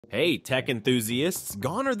Hey, tech enthusiasts,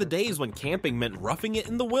 gone are the days when camping meant roughing it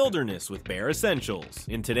in the wilderness with bare essentials.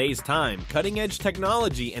 In today's time, cutting-edge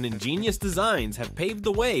technology and ingenious designs have paved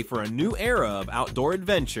the way for a new era of outdoor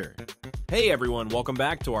adventure. Hey everyone, welcome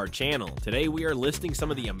back to our channel. Today we are listing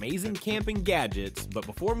some of the amazing camping gadgets, but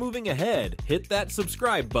before moving ahead, hit that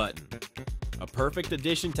subscribe button. A perfect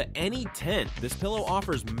addition to any tent, this pillow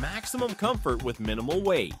offers maximum comfort with minimal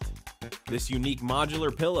weight. This unique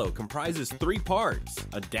modular pillow comprises 3 parts: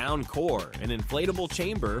 a down core, an inflatable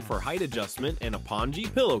chamber for height adjustment, and a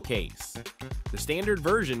pongee pillowcase. The standard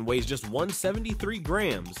version weighs just 173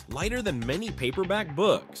 grams, lighter than many paperback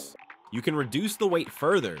books. You can reduce the weight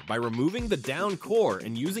further by removing the down core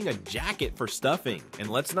and using a jacket for stuffing. And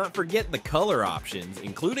let's not forget the color options,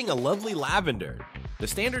 including a lovely lavender. The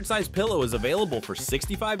standard size pillow is available for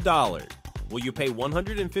 $65. Will you pay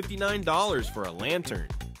 $159 for a lantern?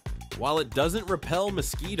 While it doesn't repel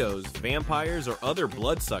mosquitoes, vampires, or other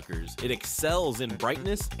bloodsuckers, it excels in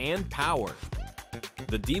brightness and power.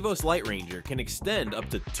 The DEVOS LIGHTRANGER can extend up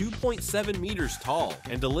to 2.7 meters tall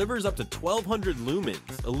and delivers up to 1200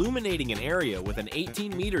 lumens, illuminating an area with an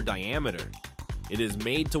 18-meter diameter. It is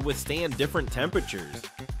made to withstand different temperatures.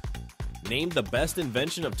 Named the best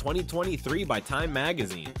invention of 2023 by Time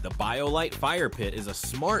magazine, the BIOLITE fire pit is a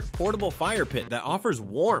smart, portable fire pit that offers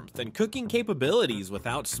warmth and cooking capabilities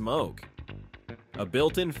without smoke. A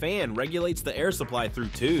built-in fan regulates the air supply through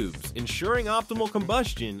tubes, ensuring optimal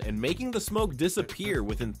combustion and making the smoke disappear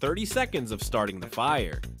within 30 seconds of starting the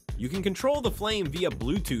fire. You can control the flame via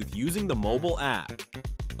Bluetooth using the mobile app.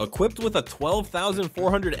 Equipped with a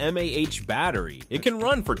 12,400 mAh battery, it can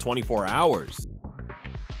run for 24 hours.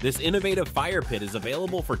 This innovative fire pit is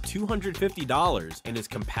available for $250 and is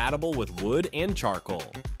compatible with wood and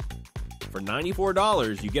charcoal. For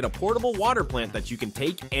 $94, you get a portable water plant that you can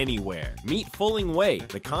take anywhere. Meet Fulling Way,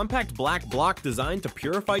 the compact black block designed to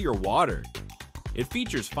purify your water. It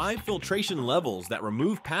features 5 filtration levels that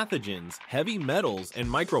remove pathogens, heavy metals, and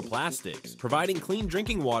microplastics, providing clean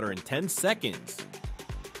drinking water in 10 seconds.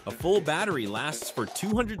 A full battery lasts for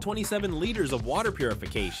 227 liters of water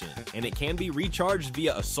purification, and it can be recharged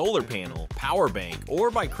via a solar panel, power bank, or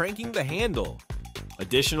by cranking the handle.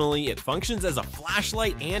 Additionally, it functions as a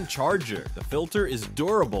flashlight and charger. The filter is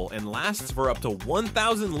durable and lasts for up to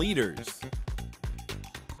 1,000 liters.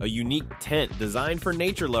 A unique tent designed for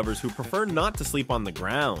nature lovers who prefer not to sleep on the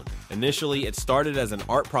ground. Initially, it started as an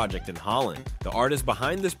art project in Holland. The artist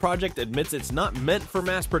behind this project admits it's not meant for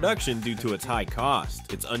mass production due to its high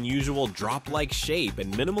cost. Its unusual drop-like shape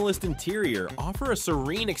and minimalist interior offer a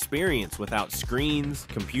serene experience without screens,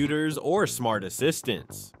 computers, or smart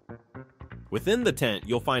assistants. Within the tent,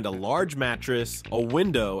 you'll find a large mattress, a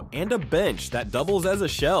window, and a bench that doubles as a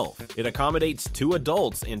shelf. It accommodates 2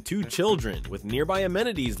 adults and 2 children, with nearby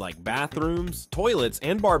amenities like bathrooms, toilets,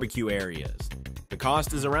 and barbecue areas. The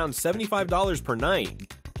cost is around $75 per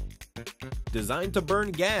night. Designed to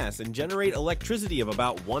burn gas and generate electricity of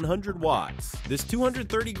about 100 watts, this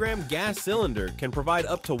 230-gram gas cylinder can provide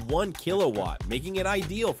up to 1 kilowatt, making it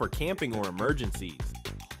ideal for camping or emergencies.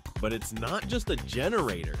 But it's not just a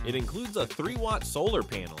generator, it includes a 3-watt solar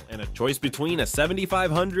panel and a choice between a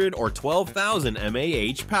 7,500 or 12,000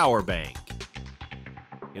 mAh power bank.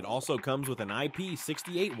 It also comes with an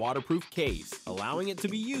IP68 waterproof case, allowing it to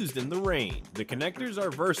be used in the rain. The connectors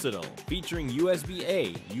are versatile, featuring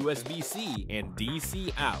USB-A, USB-C, and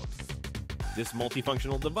DC out. This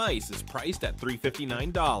multifunctional device is priced at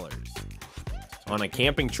 $359. On a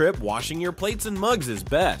camping trip, washing your plates and mugs is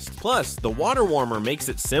best. Plus, the water warmer makes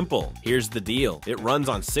it simple. Here's the deal. It runs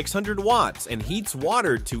on 600 watts and heats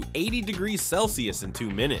water to 80 degrees Celsius in 2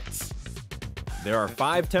 minutes. There are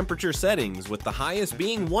 5 temperature settings, with the highest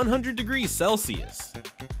being 100 degrees Celsius.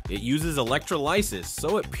 It uses electrolysis,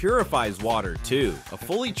 so it purifies water too. A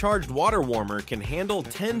fully charged water warmer can handle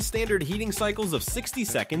 10 standard heating cycles of 60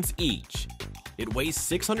 seconds each. It weighs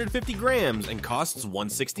 650 grams and costs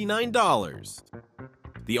 $169.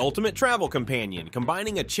 The ultimate travel companion,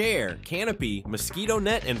 combining a chair, canopy, mosquito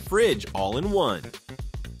net, and fridge all in one.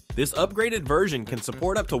 This upgraded version can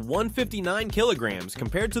support up to 159 kilograms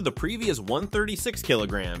compared to the previous 136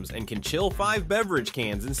 kilograms and can chill 5 beverage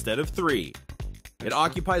cans instead of 3. It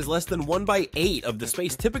occupies less than 1/8 of the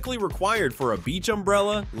space typically required for a beach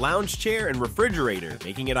umbrella, lounge chair, and refrigerator,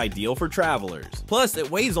 making it ideal for travelers. Plus,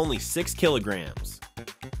 it weighs only 6 kilograms.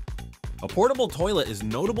 A portable toilet is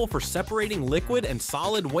notable for separating liquid and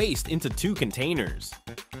solid waste into 2 containers.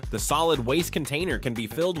 The solid waste container can be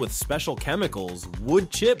filled with special chemicals,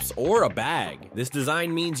 wood chips, or a bag. This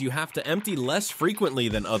design means you have to empty less frequently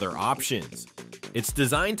than other options. It's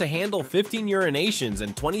designed to handle 15 urinations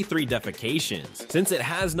and 23 defecations. Since it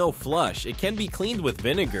has no flush, it can be cleaned with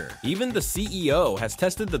vinegar. Even the CEO has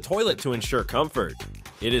tested the toilet to ensure comfort.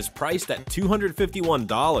 It is priced at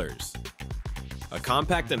 $251. A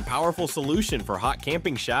compact and powerful solution for hot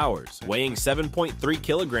camping showers. Weighing 7.3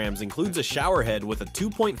 kilograms, includes a shower head with a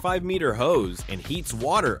 2.5 meter hose and heats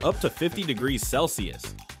water up to 50 degrees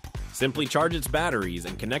Celsius. Simply charge its batteries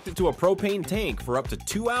and connect it to a propane tank for up to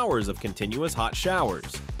 2 hours of continuous hot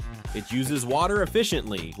showers. It uses water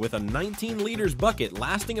efficiently with a 19 liters bucket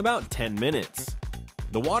lasting about 10 minutes.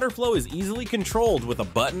 The water flow is easily controlled with a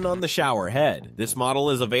button on the shower head. This model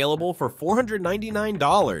is available for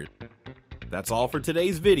 $499. That's all for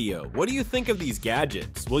today's video. What do you think of these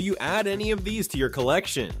gadgets? Will you add any of these to your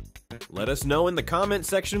collection? Let us know in the comment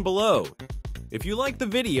section below. If you liked the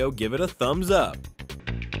video, give it a thumbs up.